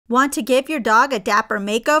Want to give your dog a dapper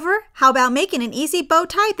makeover? How about making an easy bow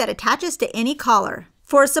tie that attaches to any collar?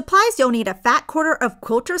 For supplies, you'll need a fat quarter of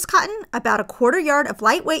quilter's cotton, about a quarter yard of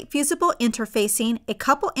lightweight fusible interfacing, a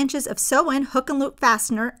couple inches of sew-in hook and loop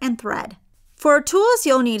fastener, and thread. For tools,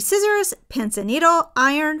 you'll need scissors, pins and needle,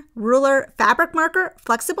 iron, ruler, fabric marker,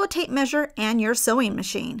 flexible tape measure, and your sewing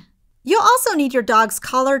machine. You'll also need your dog's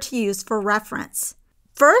collar to use for reference.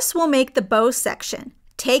 First, we'll make the bow section.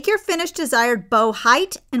 Take your finished desired bow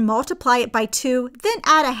height and multiply it by 2, then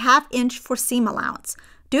add a 1/2 inch for seam allowance.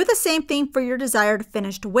 Do the same thing for your desired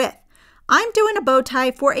finished width. I'm doing a bow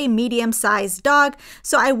tie for a medium-sized dog,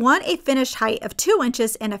 so I want a finished height of 2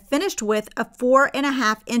 inches and a finished width of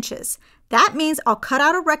 4.5 inches. That means I'll cut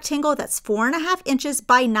out a rectangle that's 4.5 inches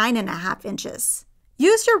by 9.5 inches.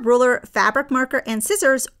 Use your ruler, fabric marker, and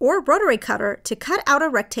scissors or rotary cutter to cut out a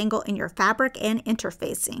rectangle in your fabric and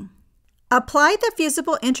interfacing. Apply the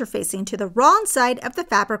fusible interfacing to the wrong side of the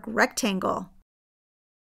fabric rectangle.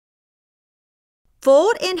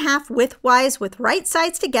 Fold in half widthwise with right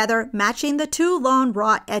sides together, matching the 2 long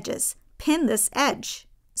raw edges. Pin this edge.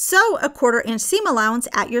 Sew a 1/4 inch seam allowance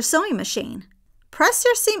at your sewing machine. Press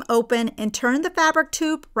your seam open and turn the fabric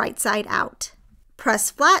tube right side out. Press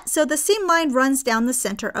flat so the seam line runs down the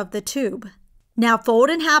center of the tube. Now fold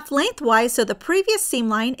in half lengthwise so the previous seam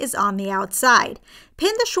line is on the outside.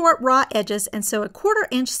 Pin the short raw edges and sew a 1/4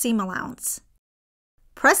 inch seam allowance.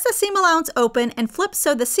 Press the seam allowance open and flip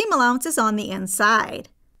so the seam allowance is on the inside.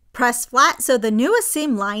 Press flat so the newest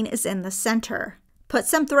seam line is in the center. Put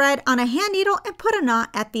some thread on a hand needle and put a knot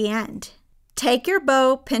at the end. Take your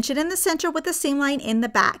bow, pinch it in the center with the seam line in the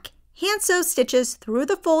back. Hand sew stitches through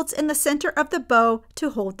the folds in the center of the bow to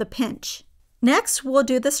hold the pinch. Next, we'll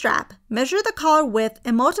do the strap. Measure the collar width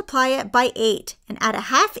and multiply it by 8 and add a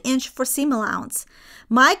 1/2 inch for seam allowance.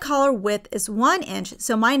 My collar width is 1 inch,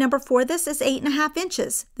 so my number for this is 8.5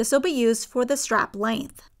 inches. This will be used for the strap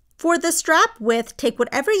length. For the strap width, take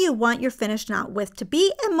whatever you want your finished knot width to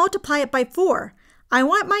be and multiply it by 4. I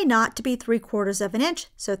want my knot to be 3/4 of an inch,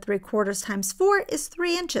 so 3/4 times 4 is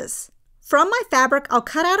 3 inches. From my fabric, I'll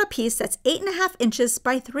cut out a piece that's 8.5 inches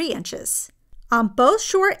by 3 inches. On both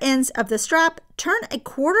short ends of the strap, turn a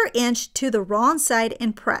 1/4 inch to the wrong side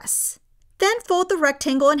and press. Then fold the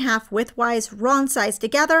rectangle in half widthwise wrong sides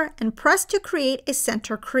together and press to create a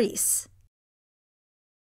center crease.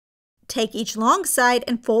 Take each long side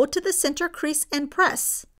and fold to the center crease and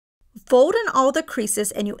press. Fold in all the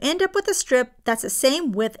creases and you end up with a strip that's the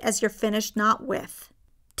same width as your finished knot width.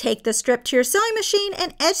 Take the strip to your sewing machine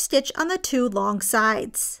and edge stitch on the 2 long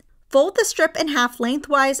sides. Fold the strip in half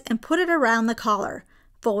lengthwise and put it around the collar.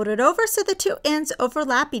 Fold it over so the 2 ends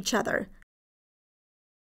overlap each other.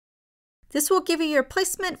 This will give you your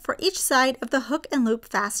placement for each side of the hook and loop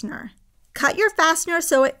fastener. Cut your fastener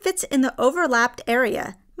so it fits in the overlapped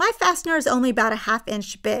area. My fastener is only about a 1/2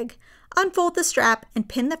 inch big. Unfold the strap and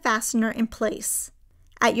pin the fastener in place.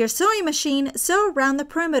 At your sewing machine, sew around the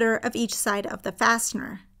perimeter of each side of the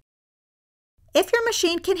fastener. If your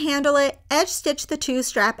machine can handle it, edge stitch the 2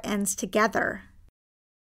 strap ends together.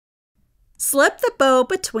 Slip the bow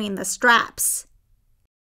between the straps.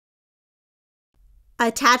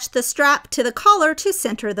 Attach the strap to the collar to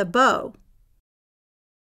center the bow.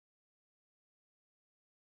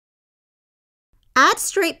 Add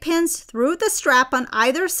straight pins through the strap on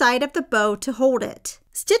either side of the bow to hold it.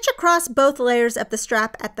 Stitch across both layers of the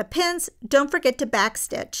strap at the pins. Don't forget to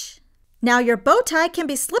backstitch. Now your bow tie can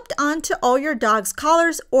be slipped onto all your dog's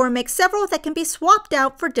collars or make several that can be swapped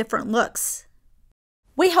out for different looks.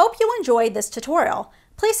 We hope you enjoyed this tutorial.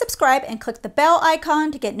 Please subscribe and click the bell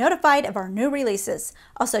icon to get notified of our new releases.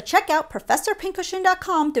 Also check out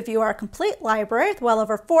ProfessorPincushion.com to view our complete library with well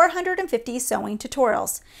over 450 sewing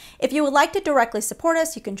tutorials. If you would like to directly support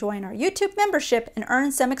us, you can join our YouTube membership and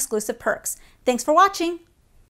earn some exclusive perks. Thanks for watching!